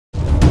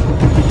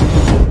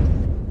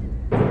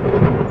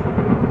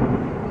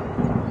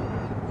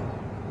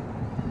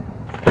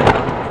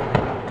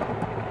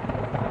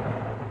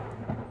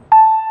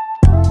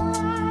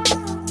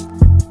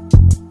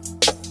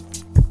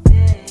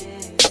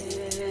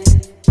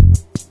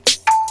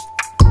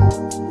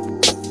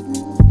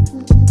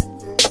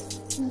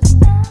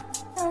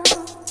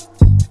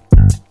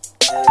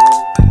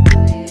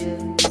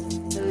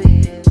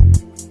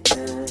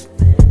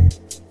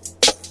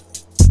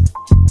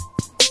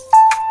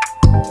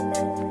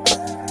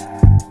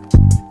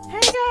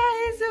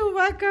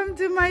welcome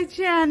to my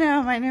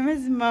channel. My name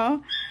is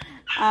Mo.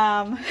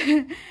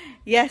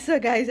 Yes, so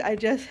guys, I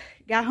just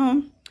got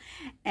home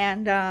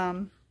and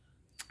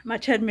my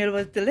treadmill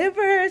was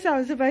delivered, so I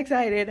was super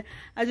excited.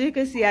 As you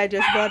can see, I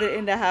just bought it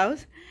in the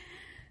house,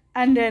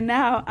 and then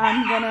now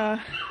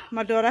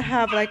my daughter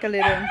have like a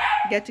little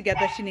get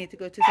together she needs to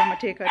go to, so I'm gonna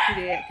take her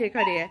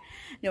there.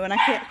 Then when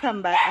I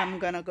come back, I'm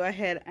gonna go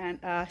ahead and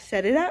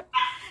set it up.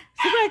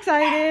 Super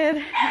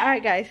excited. All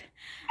right, guys,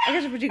 I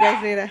guess I'll put you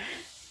guys later.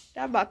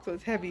 That box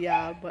was heavy,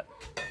 y'all, but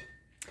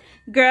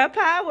girl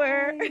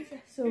power.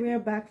 So we're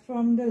back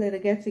from the little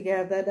get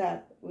together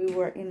that we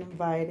were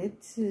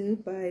invited to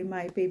by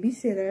my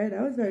babysitter.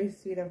 That was very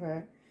sweet of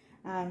her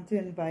to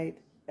invite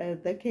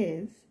the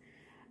kids.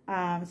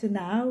 So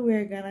now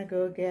we're gonna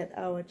go get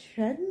our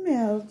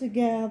treadmill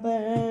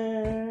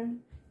together.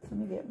 Let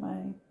me get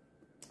my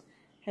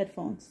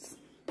headphones.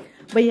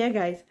 But yeah,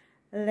 guys,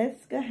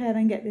 let's go ahead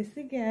and get this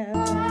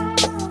together.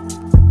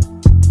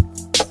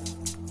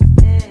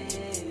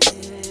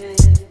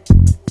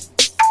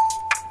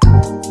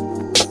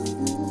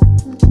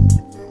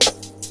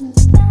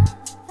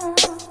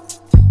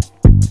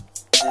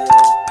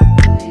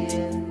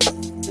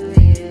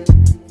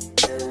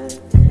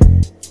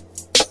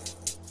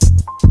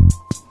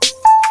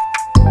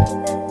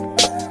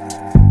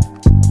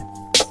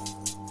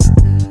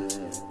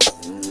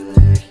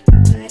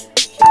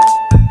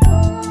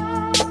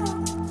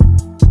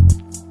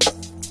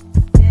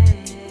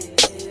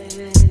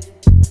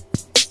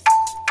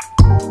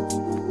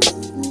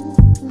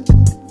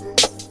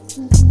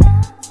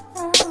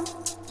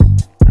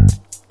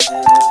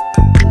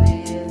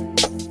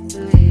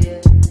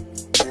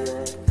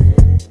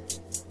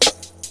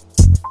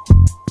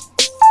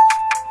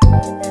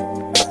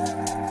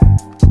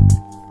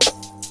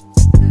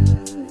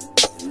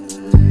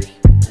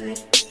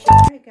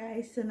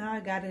 So now I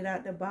got it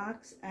out the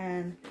box,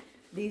 and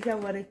these are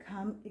what it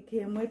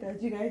came with.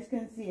 As you guys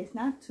can see, it's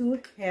not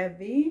too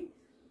heavy.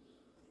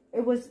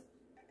 It was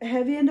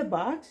heavy in the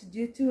box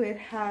due to it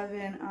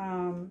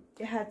having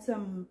it had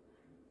some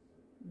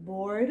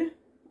board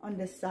on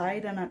the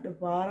side and at the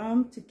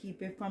bottom to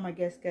keep it from, I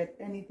guess, get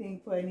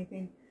anything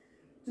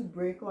to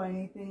break or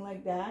anything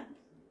like that.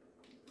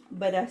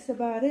 But that's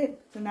about it.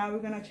 So now we're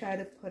gonna try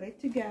to put it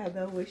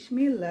together. Wish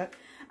me luck.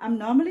 I'm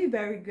normally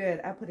very good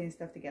at putting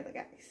stuff together,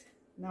 guys.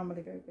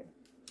 Normally very good.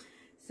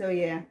 So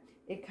yeah,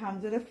 it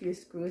comes with a few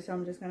screws, so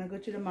I'm just gonna go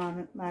to the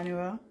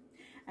manual,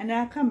 and then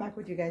I'll come back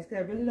with you guys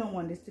because I really don't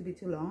want this to be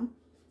too long,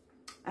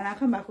 and I'll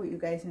come back with you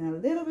guys in a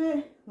little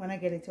bit when I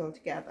get it all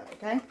together.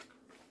 Okay,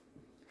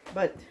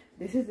 but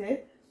this is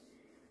it.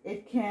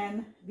 It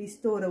can be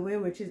stored away,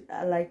 which is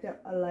I liked.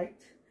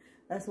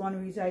 That's one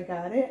reason I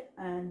got it.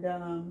 And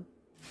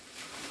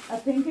I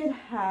think it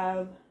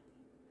have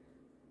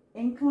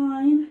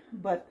incline,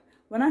 but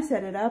when I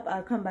set it up,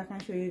 I'll come back and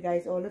show you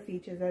guys all the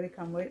features that it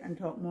come with and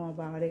talk more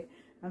about it.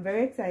 I'm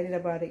very excited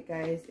about it,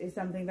 guys. It's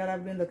something that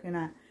I've been looking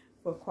at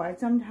for quite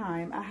some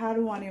time. I had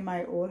one in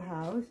my old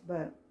house,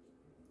 but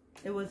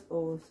it was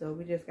old, so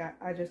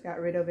I just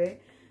got rid of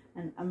it,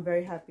 and I'm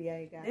very happy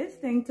I got it. This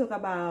thing took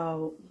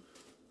about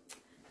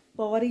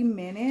 40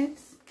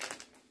 minutes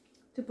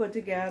to put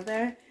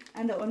together,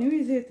 and the only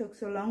reason it took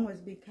so long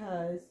was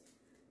because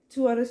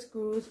two other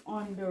screws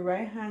on the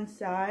right hand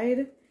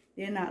side,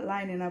 they're not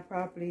lining up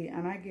properly,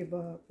 and I give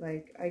up.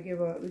 Like, I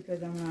give up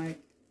because I'm like,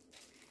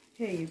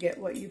 hey, you get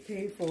what you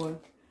pay for.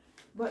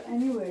 But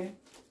anyway,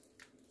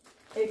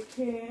 it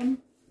came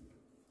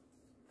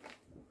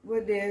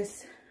with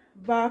this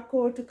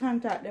barcode to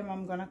contact them.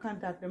 I'm gonna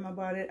contact them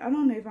about it. I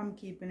don't know if I'm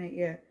keeping it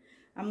yet.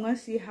 I'm gonna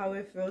see how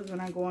it feels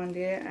when I go on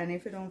there, and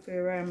if it don't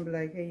feel right, I'm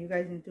like, hey, you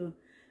guys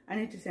I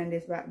need to send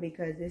this back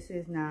because this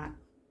is not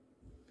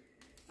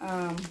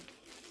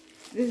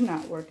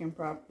working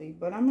properly.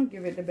 But I'm gonna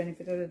give it the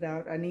benefit of the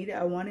doubt.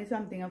 I wanted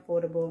something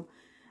affordable.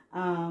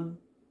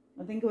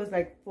 I think it was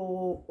like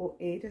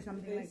 $408 or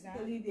something like that.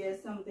 Basically,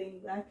 there's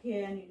something back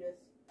here, and you just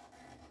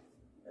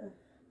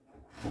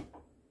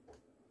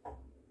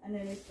and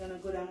then it's gonna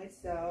go down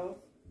itself,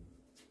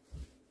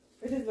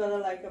 which is what I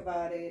like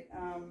about it.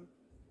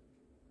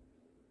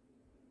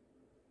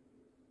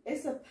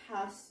 It's a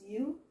Pass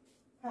You,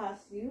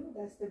 that's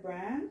the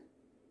brand.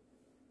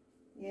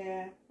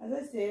 Yeah, as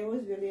I say, it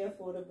was really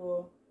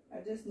affordable. I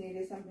just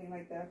needed something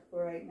like that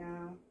for right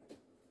now.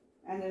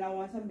 And then I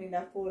want something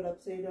that folds up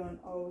so you don't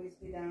always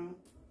be down,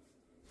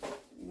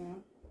 you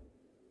know.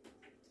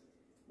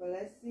 But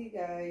let's see,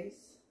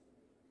 guys.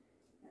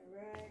 All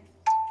right.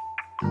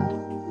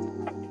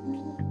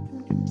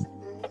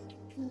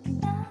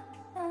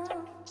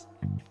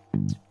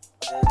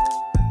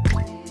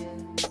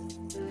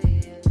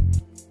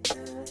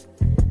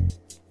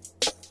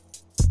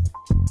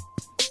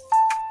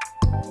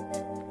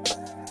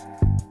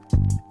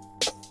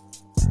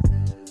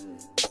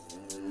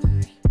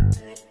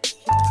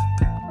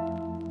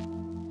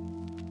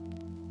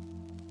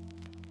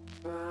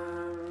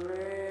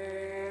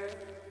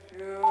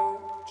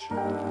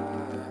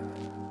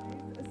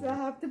 So I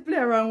have to play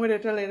around with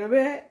it a little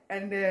bit,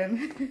 and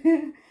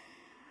then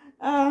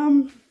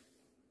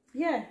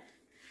yeah,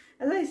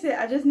 as I said,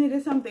 I just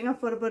needed something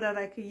affordable that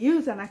I could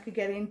use and I could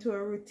get into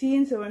a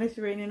routine. So when it's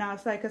raining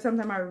outside, because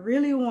sometimes I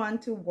really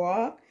want to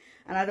walk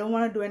and I don't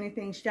want to do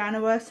anything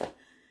strenuous.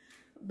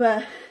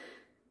 But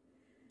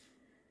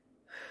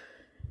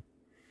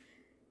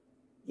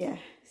yeah,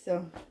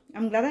 so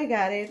I'm glad I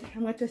got it.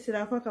 I'm going to test it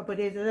out for a couple of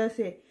days. As I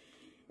say,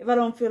 if I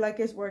don't feel like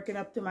it's working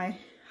up to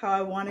how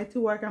I want it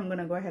to work, I'm going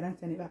to go ahead and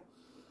send it back.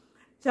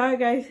 Sorry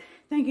guys,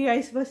 thank you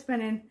guys for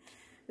spending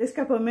this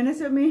couple of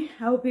minutes with me.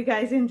 I hope you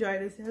guys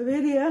enjoyed this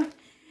video.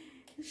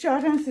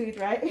 Short and sweet,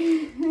 right?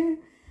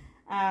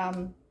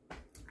 And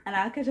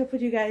I'll catch up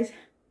with you guys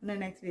in the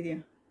next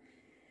video.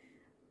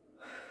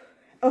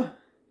 Oh,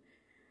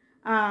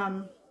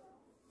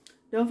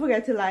 don't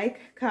forget to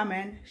like,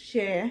 comment,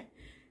 share,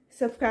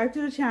 subscribe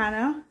to the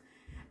channel,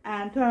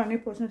 and turn on the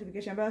post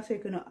notification bell so you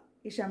can know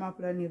each time I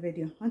upload a new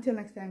video. Until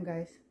next time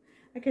guys,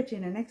 I'll catch you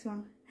in the next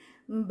one.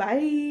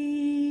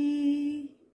 Bye.